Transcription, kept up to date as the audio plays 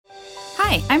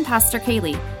Hi, I'm Pastor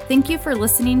Kaylee. Thank you for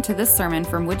listening to this sermon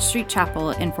from Wood Street Chapel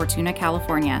in Fortuna,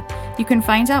 California. You can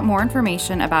find out more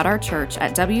information about our church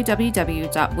at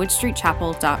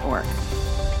www.woodstreetchapel.org.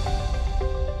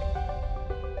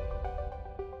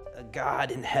 A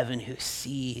God in heaven who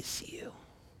sees you,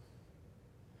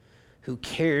 who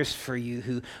cares for you,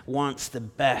 who wants the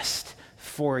best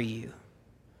for you.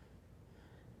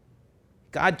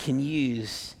 God can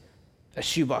use a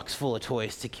shoebox full of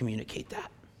toys to communicate that.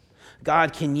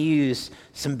 God can use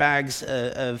some bags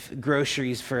of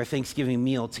groceries for a Thanksgiving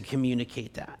meal to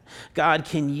communicate that. God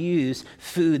can use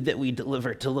food that we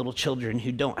deliver to little children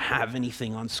who don't have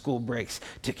anything on school breaks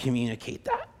to communicate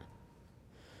that.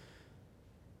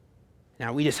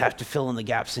 Now, we just have to fill in the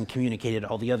gaps and communicate it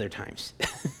all the other times.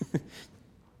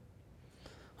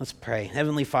 Let's pray.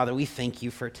 Heavenly Father, we thank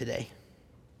you for today.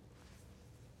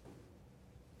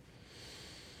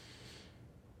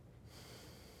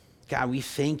 God, we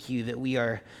thank you that we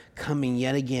are coming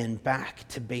yet again back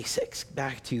to basics,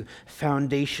 back to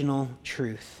foundational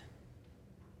truth.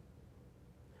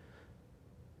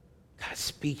 God,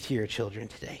 speak to your children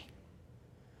today.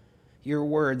 Your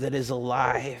word that is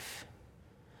alive,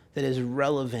 that is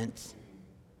relevant,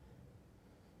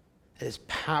 that is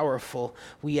powerful.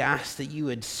 We ask that you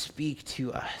would speak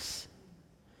to us.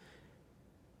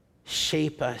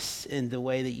 Shape us in the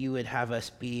way that you would have us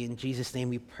be. In Jesus' name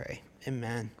we pray.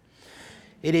 Amen.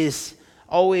 It is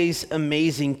always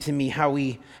amazing to me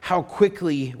how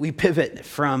quickly we pivot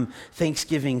from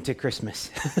Thanksgiving to Christmas.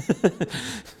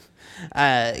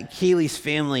 Kaylee's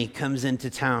family comes into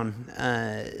town,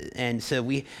 and so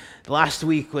last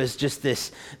week was just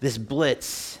this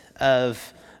blitz of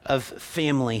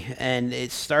family, and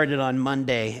it started on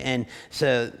Monday. And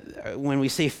so when we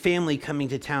say family coming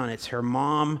to town, it's her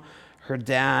mom, her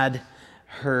dad,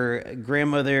 her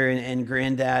grandmother and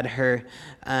granddad, her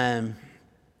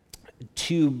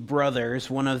two brothers.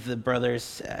 One of the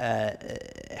brothers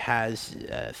has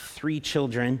 3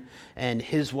 children and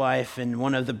his wife, and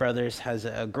one of the brothers has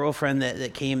a girlfriend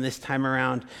that came this time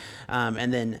around,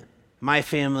 and then my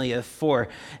family of 4.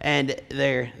 And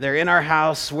they're in our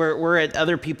house. We're at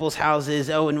other people's houses.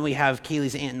 Oh, and we have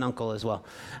Kaylee's aunt and uncle as well.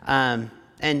 And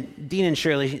Dean and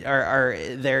Shirley are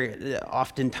there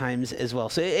oftentimes as well.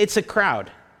 So it's a crowd.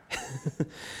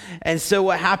 And so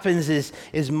what happens is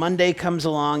Monday comes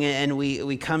along, and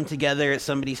we come together at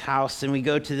somebody's house, and we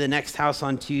go to the next house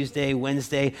on Tuesday,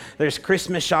 Wednesday. There's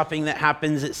Christmas shopping that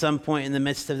happens at some point in the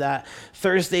midst of that.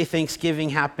 Thursday, Thanksgiving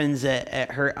happens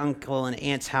at her uncle and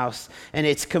aunt's house, and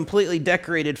it's completely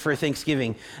decorated for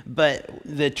Thanksgiving. But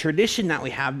the tradition that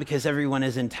we have, because everyone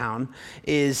is in town,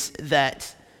 is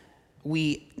that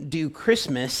we do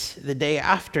Christmas the day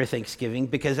after Thanksgiving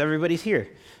because everybody's here.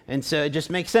 And so it just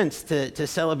makes sense to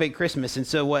celebrate Christmas. And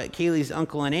so what Kaylee's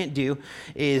uncle and aunt do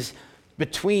is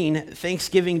between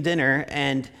Thanksgiving dinner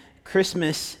and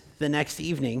Christmas the next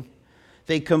evening,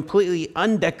 they completely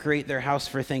undecorate their house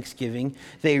for Thanksgiving.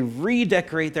 They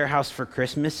redecorate their house for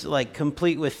Christmas, like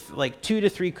complete with like 2 to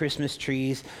 3 Christmas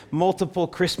trees, multiple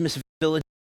Christmas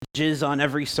villages on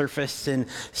every surface, and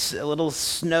a little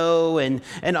snow, and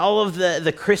all of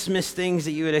the Christmas things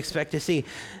that you would expect to see.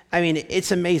 I mean,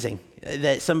 it's amazing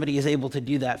that somebody is able to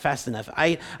do that fast enough.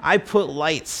 I put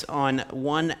lights on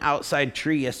one outside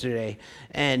tree yesterday,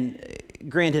 and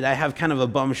granted, I have kind of a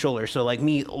bum shoulder, so like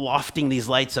me lofting these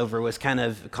lights over was kind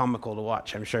of comical to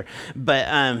watch, I'm sure. But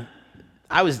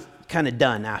I was kind of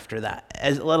done after that,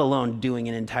 let alone doing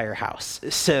an entire house.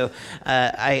 So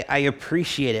I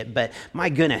appreciate it, but my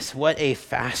goodness, what a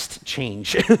fast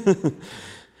change.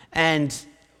 And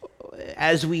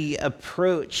as we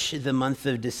approach the month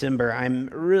of December, I'm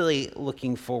really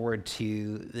looking forward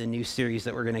to the new series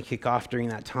that we're going to kick off during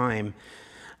that time.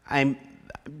 I'm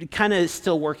kind of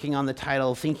still working on the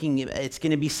title, thinking it's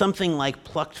going to be something like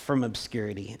Plucked from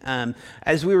Obscurity.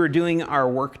 As we were doing our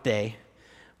workday,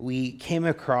 we came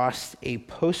across a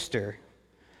poster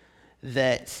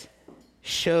that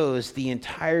shows the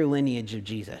entire lineage of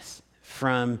Jesus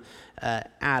from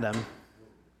Adam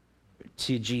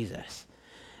to Jesus.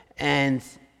 And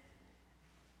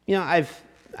you know, I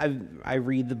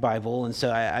read the Bible, and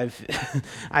so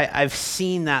I've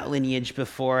seen that lineage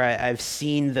before. I've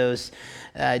seen those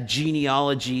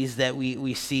genealogies that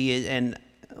we see, and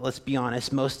let's be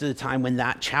honest, most of the time when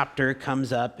that chapter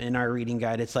comes up in our reading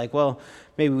guide, it's like, well,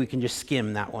 maybe we can just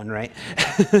skim that one, right?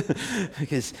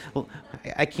 Because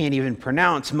I can't even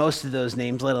pronounce most of those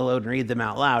names, let alone read them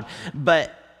out loud.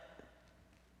 But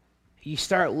you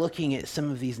start looking at some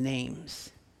of these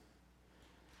names,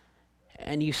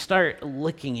 and you start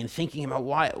looking and thinking about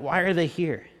why are they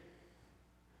here?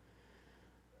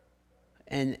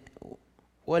 And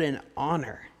what an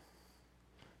honor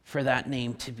for that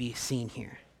name to be seen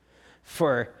here,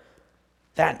 for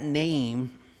that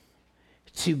name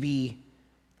to be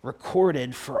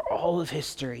recorded for all of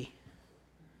history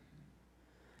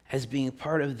as being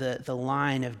part of the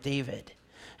line of David,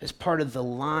 as part of the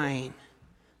line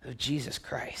of Jesus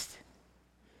Christ.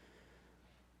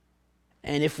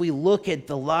 And if we look at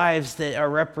the lives that are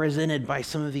represented by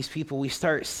some of these people, we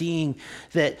start seeing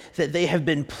that they have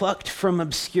been plucked from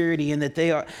obscurity and that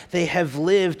they have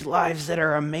lived lives that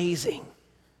are amazing.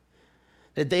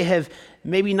 That they have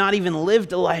maybe not even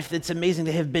lived a life that's amazing.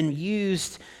 They have been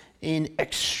used in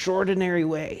extraordinary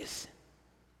ways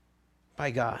by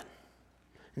God.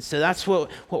 And so that's what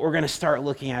we're going to start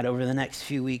looking at over the next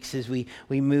few weeks as we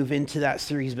move into that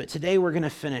series. But today we're going to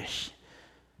finish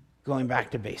going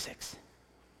back to basics.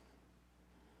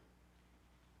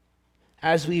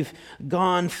 As we've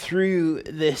gone through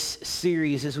this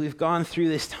series, as we've gone through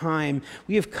this time,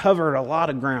 we have covered a lot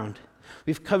of ground.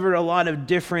 We've covered a lot of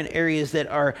different areas that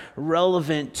are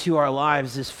relevant to our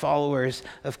lives as followers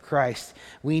of Christ.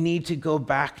 We need to go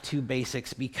back to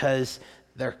basics because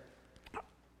they're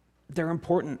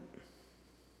important.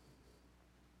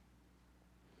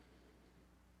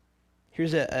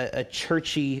 Here's a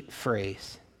churchy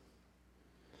phrase.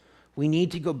 We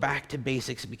need to go back to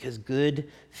basics because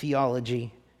good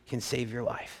theology can save your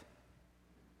life.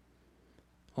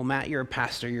 Well, Matt, you're a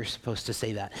pastor. You're supposed to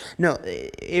say that. No,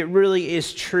 it really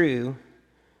is true.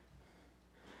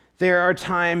 There are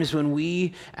times when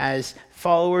we, as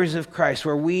followers of Christ,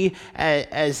 where we,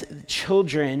 as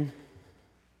children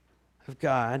of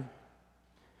God,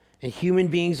 and human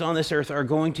beings on this earth are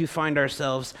going to find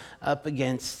ourselves up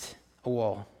against a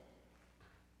wall.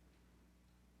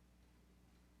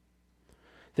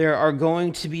 There are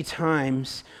going to be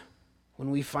times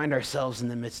when we find ourselves in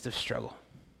the midst of struggle.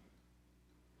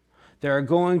 There are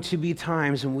going to be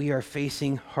times when we are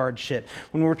facing hardship,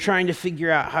 when we're trying to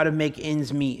figure out how to make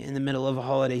ends meet in the middle of a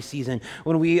holiday season,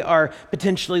 when we are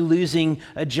potentially losing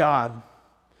a job,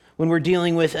 when we're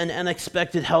dealing with an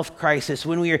unexpected health crisis,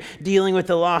 when we are dealing with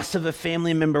the loss of a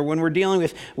family member, when we're dealing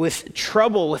with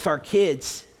trouble with our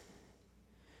kids.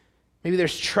 Maybe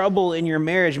there's trouble in your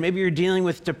marriage. Maybe you're dealing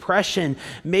with depression.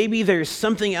 Maybe there's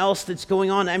something else that's going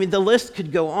on. I mean, the list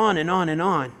could go on and on and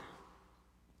on.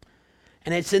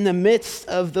 And it's in the midst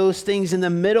of those things, in the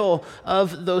middle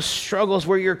of those struggles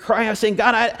where you're crying out saying,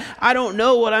 God, I don't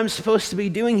know what I'm supposed to be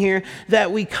doing here,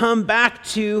 that we come back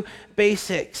to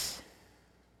basics.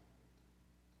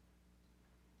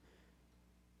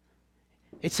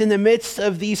 It's in the midst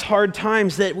of these hard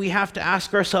times that we have to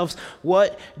ask ourselves,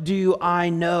 what do I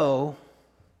know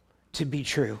to be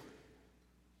true?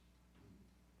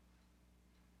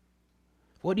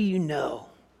 What do you know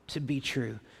to be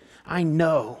true? I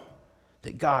know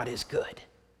that God is good.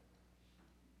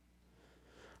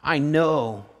 I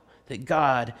know that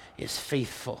God is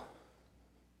faithful.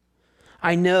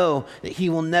 I know that He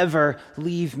will never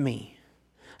leave me.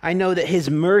 I know that His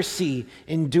mercy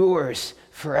endures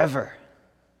forever.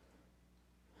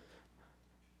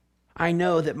 I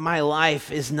know that my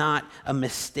life is not a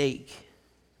mistake.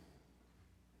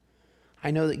 I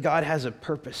know that God has a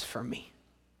purpose for me.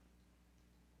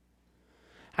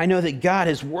 I know that God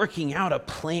is working out a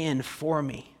plan for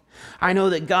me. I know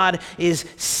that God is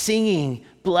singing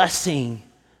blessing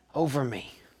over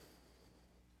me.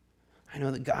 I know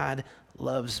that God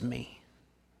loves me.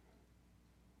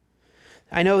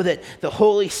 I know that the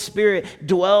Holy Spirit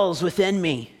dwells within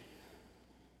me.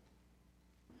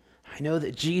 I know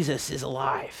that Jesus is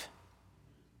alive.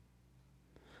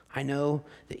 I know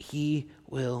that He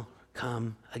will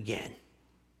come again.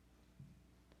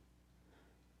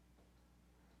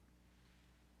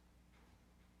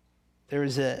 There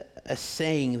was a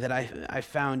saying that I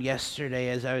found yesterday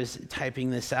as I was typing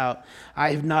this out.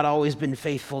 I have not always been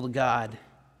faithful to God,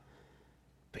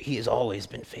 but He has always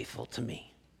been faithful to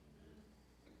me.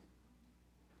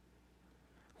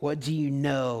 What do you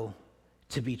know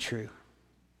to be true?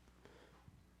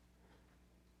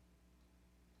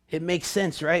 It makes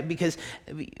sense, right? Because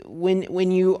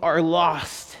when you are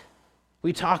lost,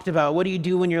 we talked about what do you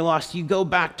do when you're lost? You go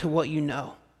back to what you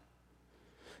know.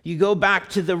 You go back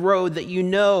to the road that you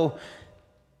know,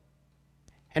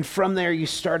 and from there you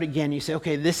start again. You say,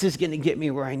 okay, this is going to get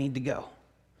me where I need to go.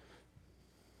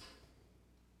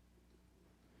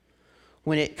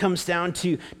 When it comes down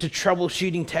to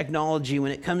troubleshooting technology,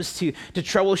 when it comes to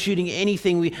troubleshooting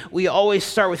anything, we always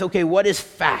start with, okay, what is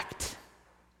fact?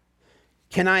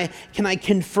 Can I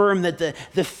confirm that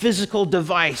the physical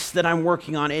device that I'm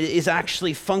working on is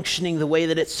actually functioning the way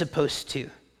that it's supposed to?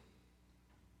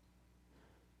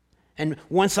 And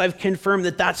once I've confirmed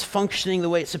that that's functioning the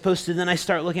way it's supposed to, then I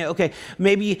start looking at, okay,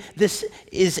 maybe this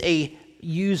is a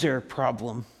user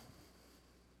problem.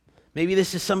 Maybe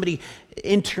this is somebody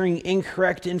entering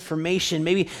incorrect information.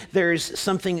 Maybe there's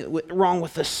something wrong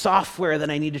with the software that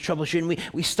I need to troubleshoot.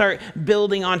 And we start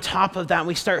building on top of that, and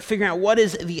we start figuring out what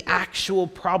is the actual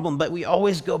problem. But we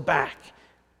always go back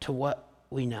to what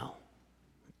we know.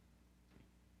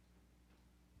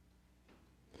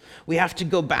 We have to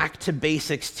go back to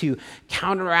basics to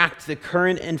counteract the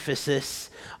current emphasis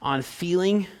on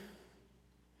feeling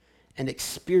and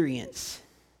experience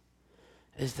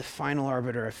is the final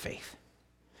arbiter of faith.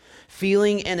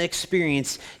 Feeling and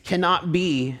experience cannot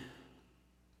be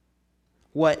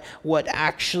what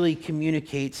actually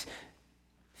communicates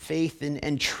faith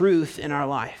and truth in our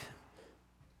life.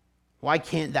 Why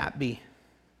can't that be?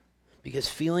 Because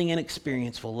feeling and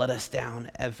experience will let us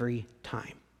down every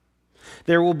time.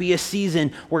 There will be a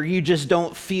season where you just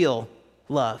don't feel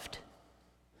loved.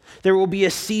 There will be a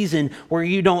season where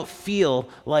you don't feel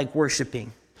like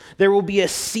worshiping. There will be a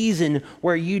season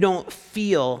where you don't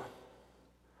feel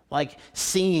like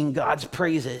singing God's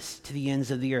praises to the ends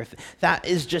of the earth. That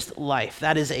is just life.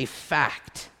 That is a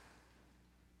fact.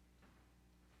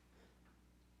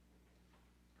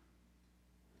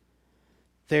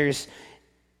 There's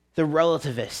the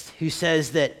relativist who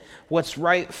says that what's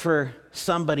right for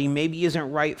somebody maybe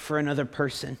isn't right for another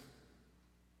person.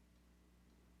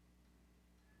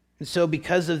 And so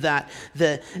because of that,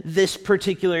 this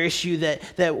particular issue that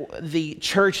the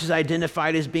church has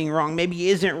identified as being wrong maybe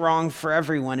isn't wrong for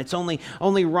everyone. It's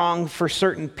only wrong for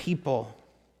certain people.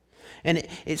 And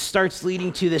it starts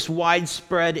leading to this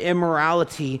widespread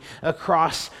immorality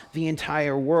across the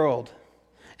entire world.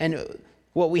 And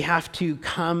what we have to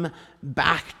come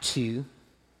back to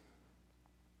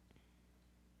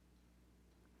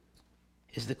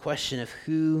is the question of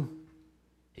who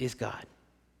is God.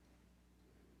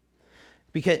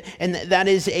 And that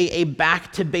is a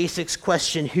back to basics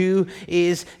question. Who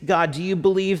is God? Do you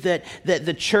believe that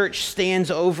the church stands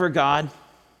over God?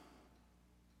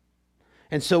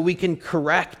 And so we can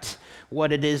correct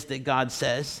what it is that God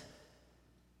says?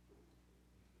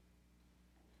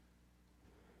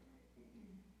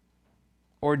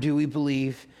 Or do we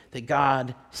believe that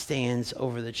God stands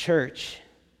over the church?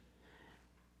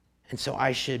 And so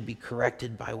I should be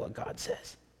corrected by what God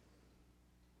says.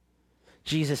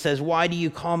 Jesus says, "Why do you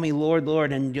call me Lord,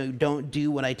 Lord, and you don't do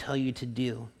what I tell you to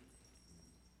do?"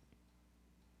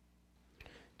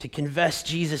 To confess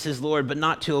Jesus as Lord, but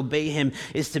not to obey him,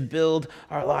 is to build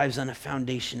our lives on a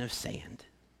foundation of sand.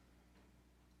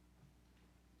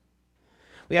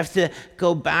 We have to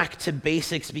go back to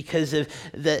basics because of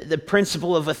the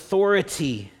principle of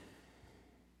authority.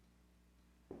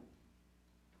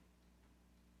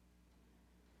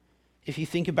 If you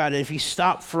think about it, if you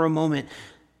stop for a moment,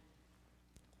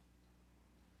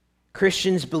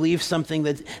 Christians believe something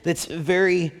that's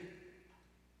very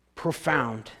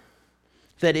profound,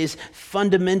 that is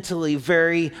fundamentally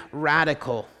very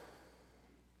radical.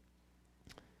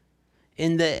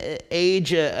 In the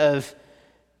age of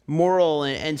moral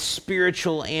and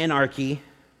spiritual anarchy,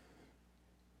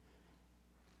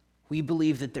 we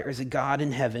believe that there is a God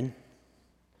in heaven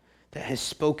that has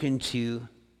spoken to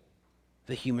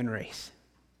the human race.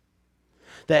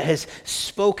 That has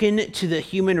spoken to the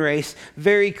human race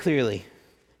very clearly.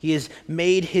 He has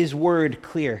made his word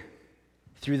clear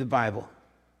through the Bible.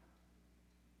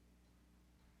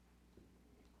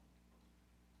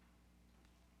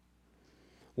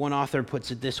 One author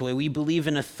puts it this way: we believe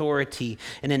in authority.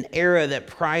 In an era that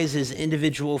prizes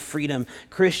individual freedom,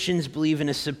 Christians believe in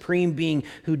a supreme being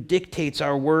who dictates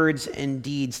our words and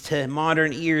deeds. To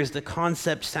modern ears, the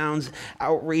concept sounds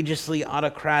outrageously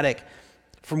autocratic.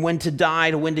 From when to die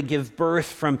to when to give birth,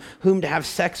 from whom to have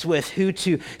sex with,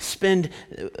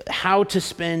 how to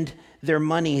spend their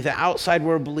money. The outside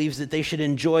world believes that they should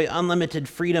enjoy unlimited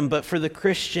freedom, but for the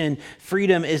Christian,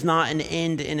 freedom is not an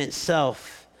end in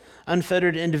itself.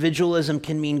 Unfettered individualism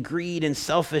can mean greed and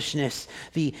selfishness,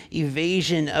 the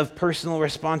evasion of personal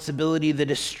responsibility, the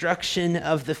destruction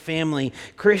of the family.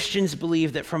 Christians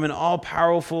believe that from an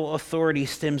all-powerful authority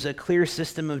stems a clear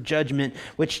system of judgment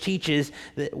which teaches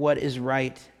that what is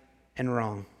right and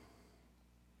wrong.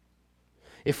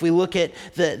 If we look at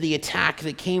the attack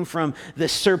that came from the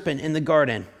serpent in the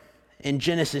garden, in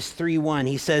Genesis 3:1,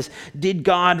 he says, "Did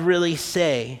God really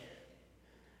say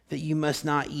that you must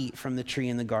not eat from the tree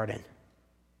in the garden?"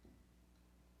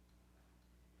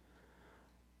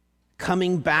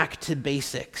 Coming back to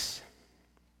basics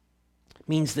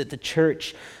means that the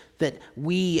church, that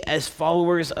we as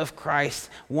followers of Christ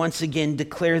once again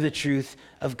declare the truth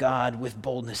of God with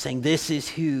boldness, saying, this is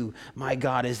who my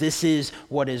God is. This is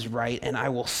what is right, and I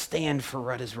will stand for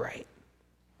what is right.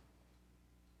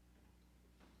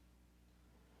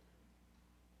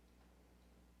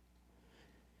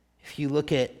 If you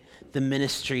look at the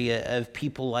ministry of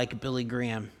people like Billy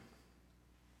Graham,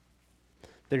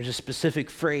 there's a specific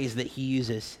phrase that he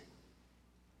uses,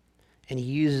 and he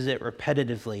uses it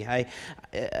repetitively.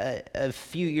 A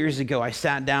few years ago, I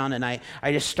sat down and I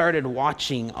just started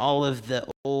watching all of the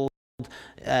old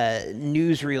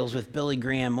newsreels with Billy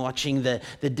Graham, watching the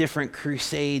different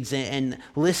crusades and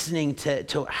listening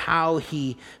to how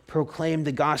he proclaimed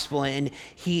the gospel. And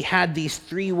he had these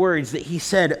 3 words that he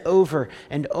said over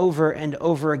and over and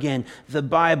over again: the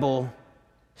Bible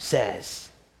says.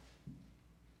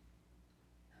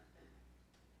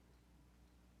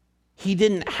 He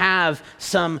didn't have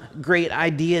some great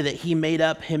idea that he made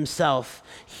up himself.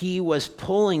 He was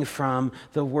pulling from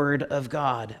the Word of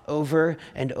God over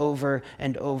and over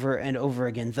and over and over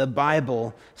again. The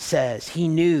Bible says. He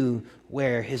knew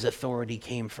where his authority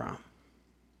came from.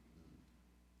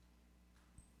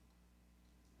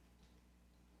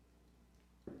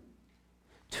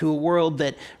 To a world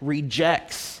that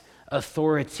rejects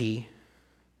authority,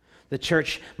 the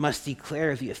church must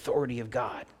declare the authority of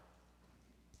God.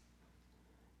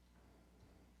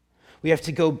 We have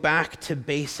to go back to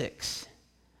basics,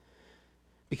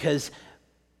 because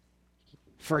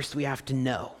first we have to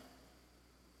know.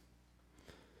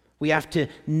 We have to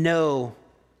know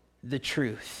the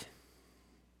truth.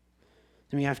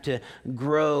 Then we have to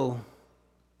grow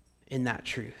in that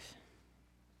truth.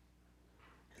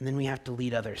 And then we have to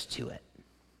lead others to it.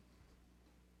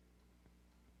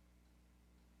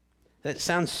 That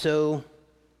sounds so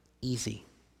easy.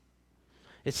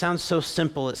 It sounds so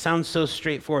simple. It sounds so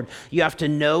straightforward. You have to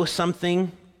know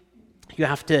something. You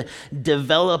have to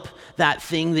develop that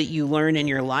thing that you learn in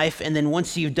your life. And then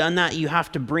once you've done that, you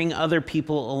have to bring other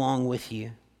people along with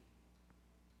you.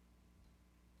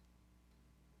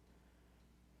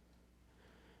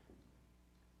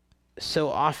 So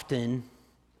often,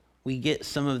 we get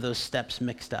some of those steps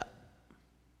mixed up.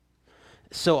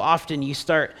 So often you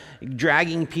start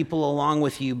dragging people along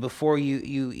with you before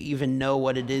you even know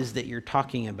what it is that you're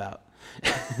talking about.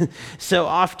 So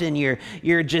often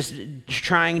you're just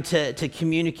trying to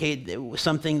communicate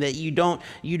something that you don't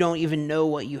even know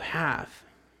what you have.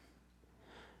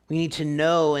 We need to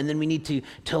know, and then we need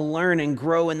to learn and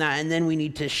grow in that, and then we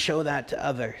need to show that to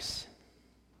others.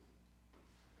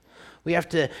 We have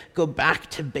to go back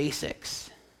to basics.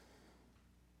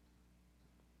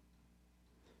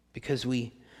 Because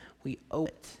we owe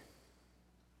it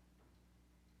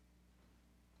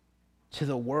to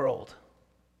the world.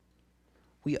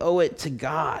 We owe it to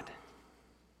God.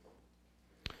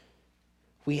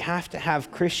 We have to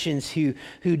have Christians who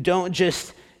don't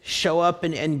just show up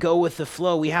and go with the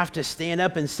flow. We have to stand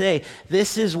up and say,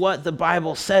 this is what the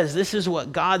Bible says. This is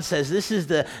what God says. This is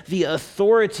the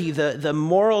authority, the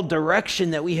moral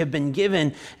direction that we have been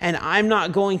given, and I'm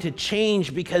not going to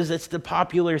change because it's the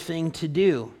popular thing to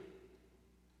do.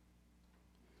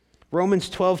 Romans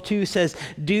 12:2 says,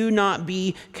 do not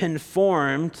be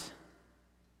conformed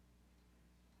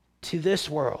to this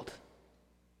world.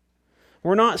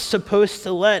 We're not supposed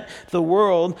to let the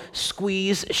world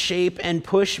squeeze, shape, and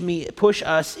push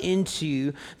us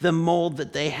into the mold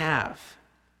that they have.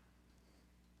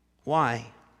 Why?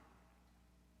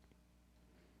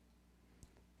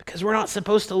 Because we're not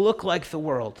supposed to look like the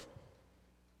world.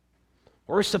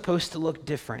 We're supposed to look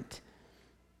different.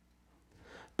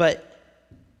 But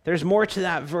there's more to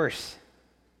that verse.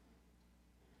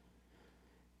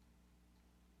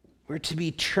 We're to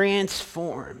be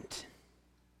transformed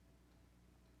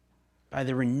by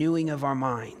the renewing of our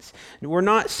minds. And we're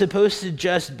not supposed to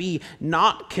just be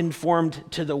not conformed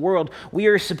to the world. We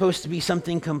are supposed to be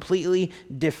something completely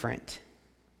different.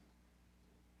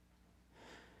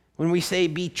 When we say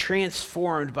be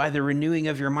transformed by the renewing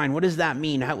of your mind, what does that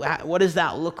mean? What does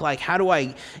that look like? How do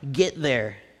I get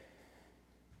there?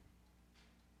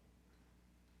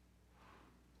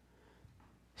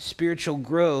 Spiritual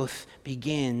growth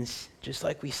begins, just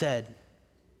like we said,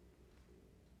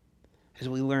 as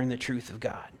we learn the truth of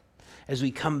God, as we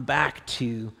come back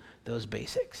to those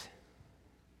basics.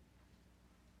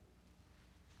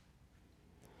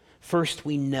 First,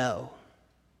 we know,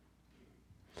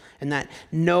 and that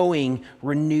knowing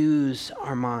renews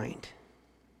our mind.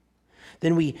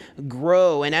 Then we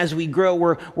grow, and as we grow,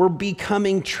 we're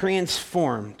becoming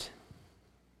transformed.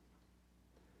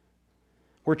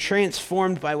 We're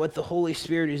transformed by what the Holy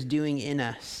Spirit is doing in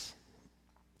us.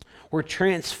 We're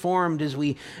transformed as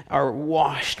we are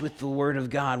washed with the Word of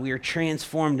God. We are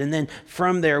transformed, and then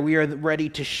from there we are ready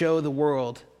to show the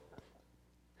world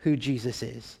who Jesus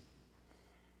is.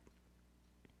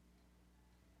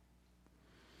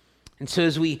 And so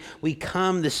as we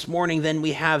come this morning, then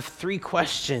we have three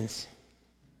questions.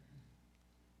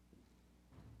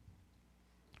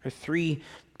 Or 3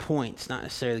 points, not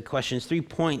necessarily questions, 3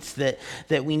 points that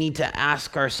we need to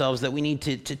ask ourselves, that we need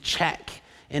to check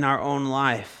in our own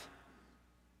life.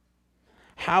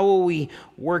 How will we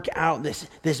work out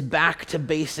this back to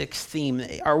basics theme?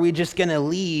 Are we just going to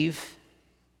leave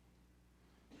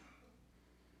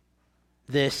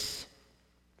this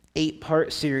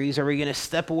 8-part series? Are we going to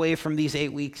step away from these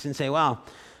 8 weeks and say, wow,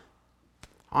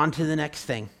 on to the next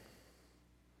thing?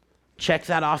 Check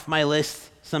that off my list,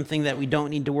 something that we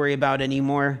don't need to worry about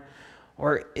anymore?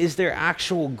 Or is there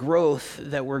actual growth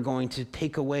that we're going to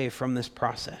take away from this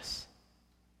process?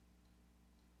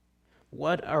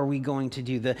 What are we going to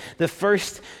do? The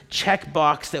first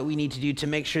checkbox that we need to do to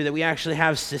make sure that we actually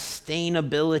have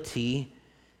sustainability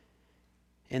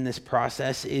in this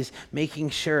process is making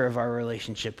sure of our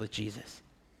relationship with Jesus.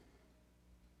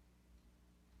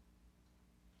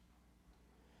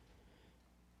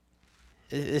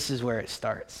 This is where it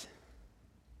starts.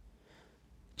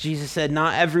 Jesus said,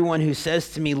 "Not everyone who says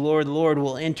to me, 'Lord, Lord,'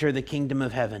 will enter the kingdom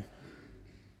of heaven."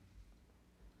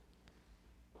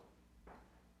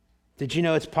 Did you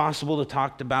know it's possible to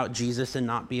talk about Jesus and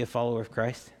not be a follower of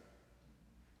Christ?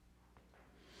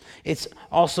 It's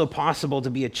also possible to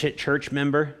be a church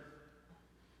member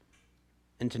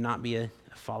and to not be a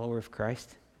follower of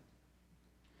Christ.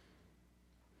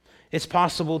 It's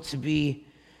possible to be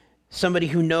somebody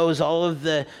who knows all of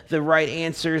the right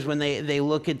answers when they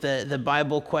look at the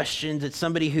Bible questions. It's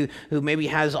somebody who maybe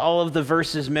has all of the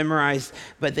verses memorized,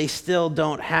 but they still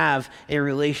don't have a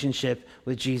relationship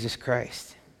with Jesus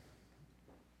Christ,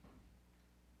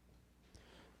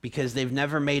 because they've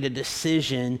never made a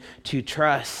decision to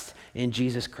trust in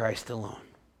Jesus Christ alone.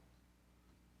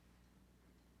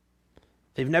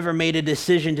 They've never made a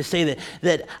decision to say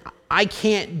that I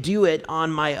can't do it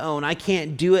on my own. I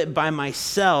can't do it by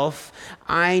myself.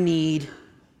 I need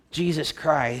Jesus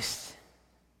Christ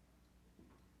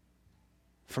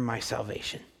for my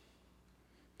salvation.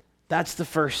 That's the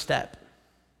first step.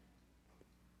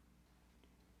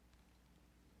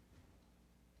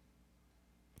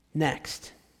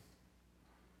 Next,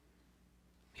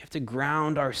 we have to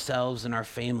ground ourselves and our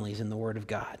families in the Word of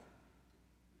God.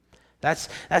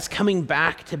 That's coming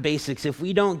back to basics. If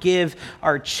we don't give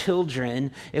our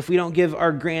children, if we don't give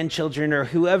our grandchildren, or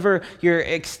whoever your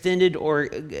extended or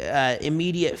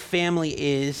immediate family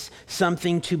is,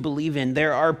 something to believe in,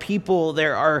 there are people,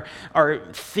 there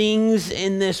are things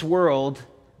in this world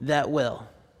that will.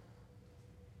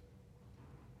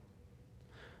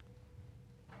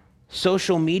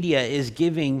 Social media is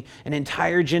giving an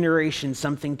entire generation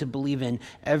something to believe in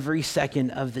every second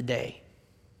of the day.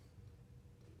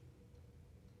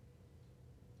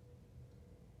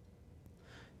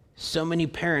 So many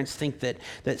parents think that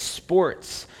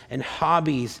sports and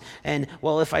hobbies and,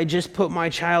 well, if I just put my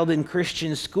child in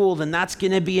Christian school, then that's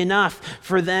going to be enough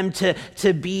for them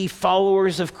to be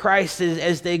followers of Christ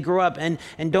as they grow up. And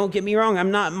don't get me wrong,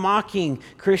 I'm not mocking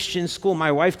Christian school.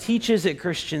 My wife teaches at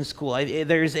Christian school.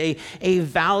 There's a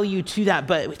value to that.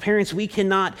 But parents, we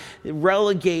cannot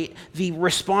relegate the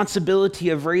responsibility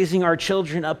of raising our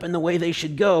children up in the way they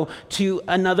should go to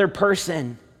another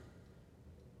person.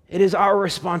 It is our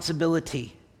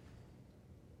responsibility.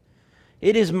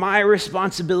 It is my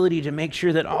responsibility to make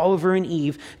sure that Oliver and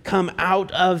Eve come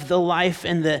out of the life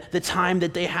and the time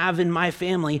that they have in my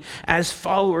family as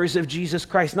followers of Jesus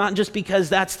Christ. Not just because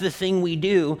that's the thing we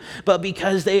do, but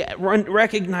because they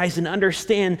recognize and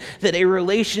understand that a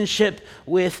relationship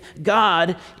with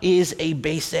God is a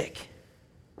basic.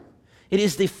 It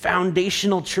is the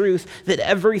foundational truth that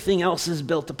everything else is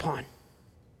built upon.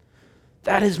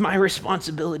 That is my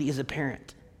responsibility as a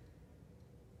parent.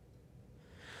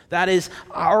 That is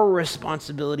our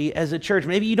responsibility as a church.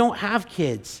 Maybe you don't have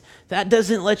kids. That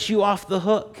doesn't let you off the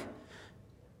hook.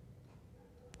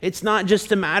 It's not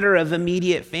just a matter of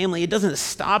immediate family. It doesn't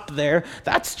stop there.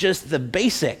 That's just the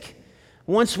basic.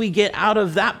 Once we get out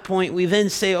of that point, we then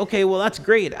say, okay, well, that's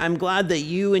great. I'm glad that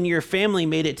you and your family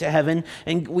made it to heaven.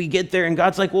 And we get there and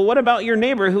God's like, well, what about your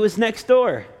neighbor who is next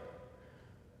door?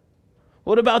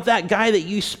 What about that guy that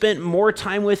you spent more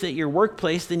time with at your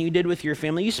workplace than you did with your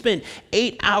family? You spent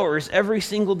 8 hours every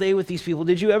single day with these people.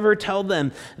 Did you ever tell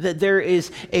them that there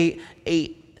is a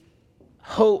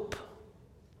hope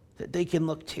that they can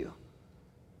look to?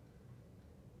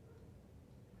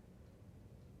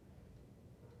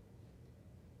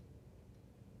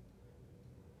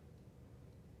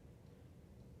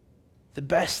 The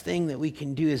best thing that we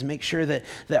can do is make sure that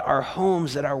our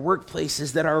homes, that our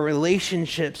workplaces, that our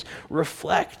relationships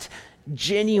reflect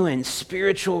genuine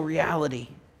spiritual reality,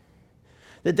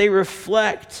 that they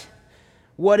reflect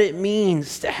what it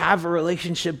means to have a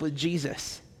relationship with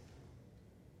Jesus.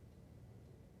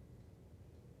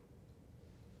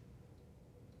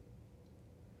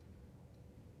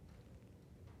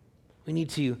 We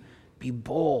need to be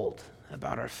bold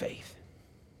about our faith.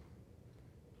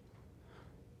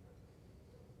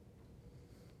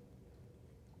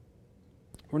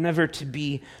 We're never to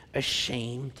be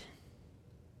ashamed.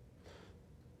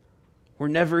 We're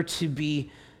never to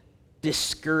be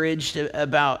discouraged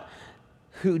about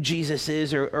who Jesus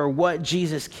is or what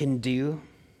Jesus can do.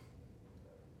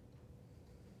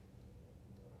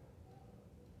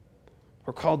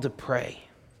 We're called to pray.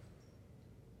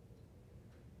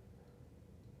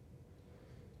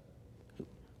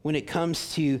 When it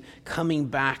comes to coming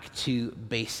back to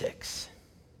basics,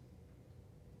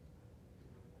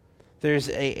 there's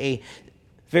a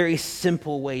very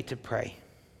simple way to pray.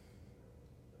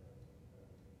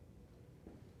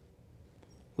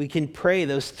 We can pray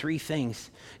those three things.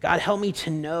 God, help me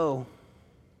to know.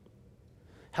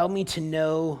 Help me to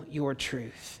know your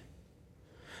truth.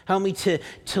 Help me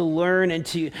to learn and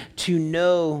to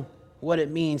know what it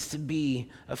means to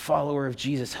be a follower of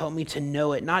Jesus. Help me to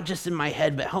know it, not just in my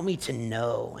head, but help me to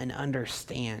know and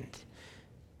understand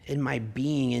in my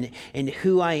being and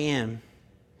who I am.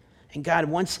 And God,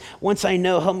 once I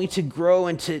know, help me to grow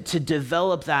and to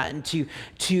develop that and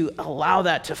to allow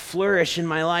that to flourish in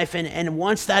my life. And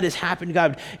once that has happened,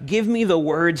 God, give me the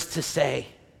words to say.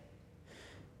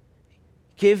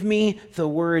 Give me the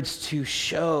words to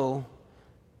show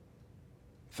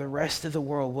the rest of the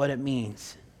world what it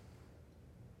means.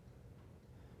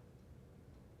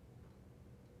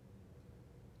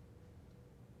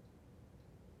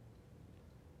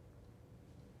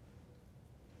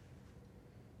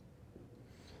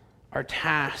 Our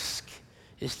task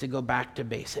is to go back to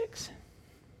basics.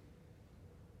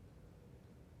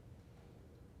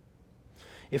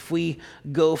 If we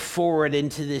go forward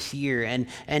into this year and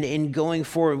in going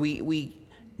forward, we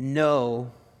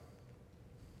know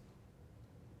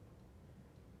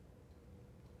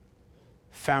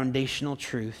foundational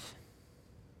truth,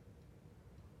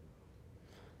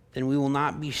 then we will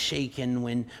not be shaken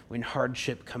when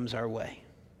hardship comes our way.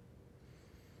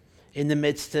 In the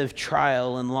midst of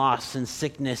trial and loss and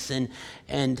sickness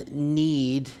and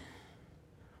need,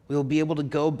 we will be able to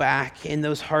go back in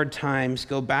those hard times,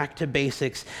 go back to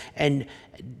basics and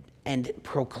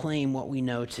proclaim what we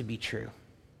know to be true.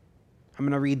 I'm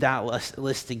going to read that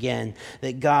list again.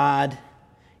 That God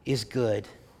is good.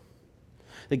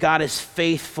 That God is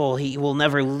faithful. He will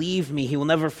never leave me. He will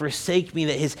never forsake me.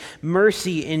 That his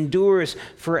mercy endures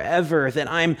forever.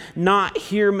 That I'm not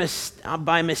here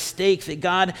by mistake. That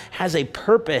God has a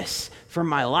purpose for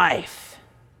my life.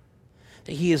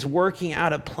 That he is working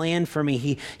out a plan for me.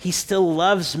 He still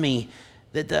loves me.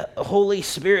 That the Holy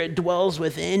Spirit dwells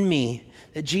within me.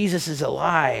 That Jesus is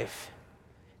alive.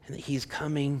 And that he's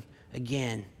coming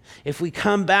again. If we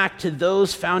come back to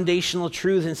those foundational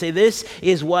truths and say, this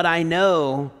is what I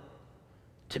know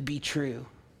to be true,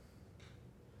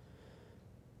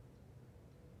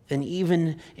 then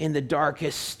even in the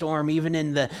darkest storm, even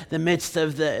in the midst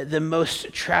of the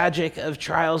most tragic of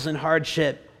trials and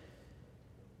hardship,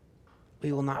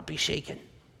 we will not be shaken.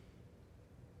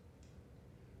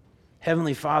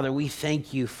 Heavenly Father, we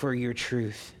thank you for your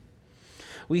truth.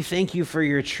 We thank you for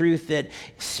your truth that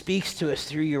speaks to us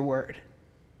through your word.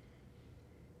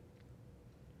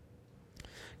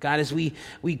 God, as we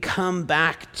come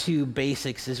back to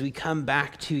basics, as we come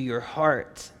back to your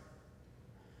heart,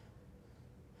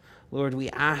 Lord, we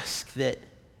ask that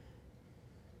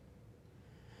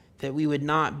we would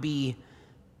not be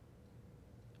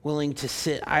willing to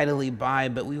sit idly by,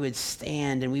 but we would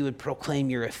stand and we would proclaim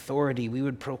your authority. We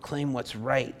would proclaim what's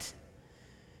right.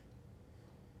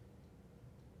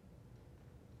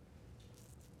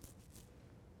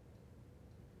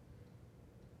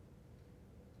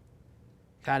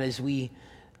 God, as we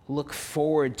look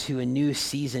forward to a new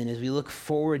season, as we look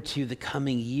forward to the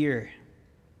coming year,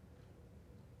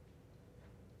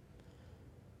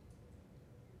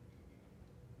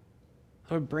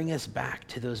 Lord, bring us back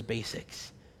to those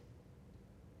basics.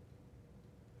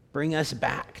 Bring us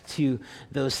back to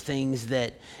those things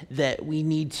that we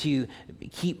need to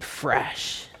keep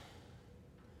fresh.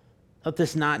 Let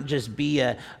this not just be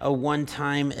a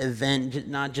one-time event,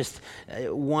 not just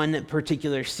one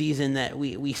particular season that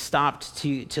we stopped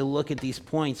to look at these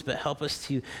points, but help us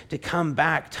to come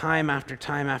back time after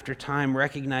time after time,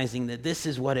 recognizing that this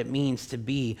is what it means to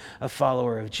be a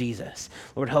follower of Jesus.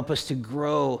 Lord, help us to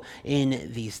grow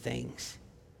in these things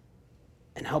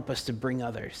and help us to bring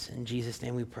others. In Jesus'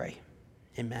 name we pray.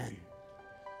 Amen.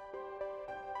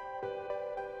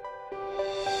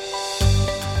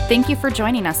 Thank you for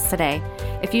joining us today.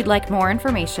 If you'd like more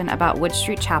information about Wood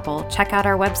Street Chapel, check out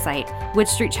our website,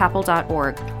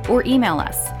 woodstreetchapel.org, or email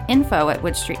us,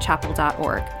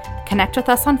 info@woodstreetchapel.org. Connect with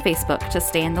us on Facebook to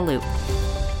stay in the loop.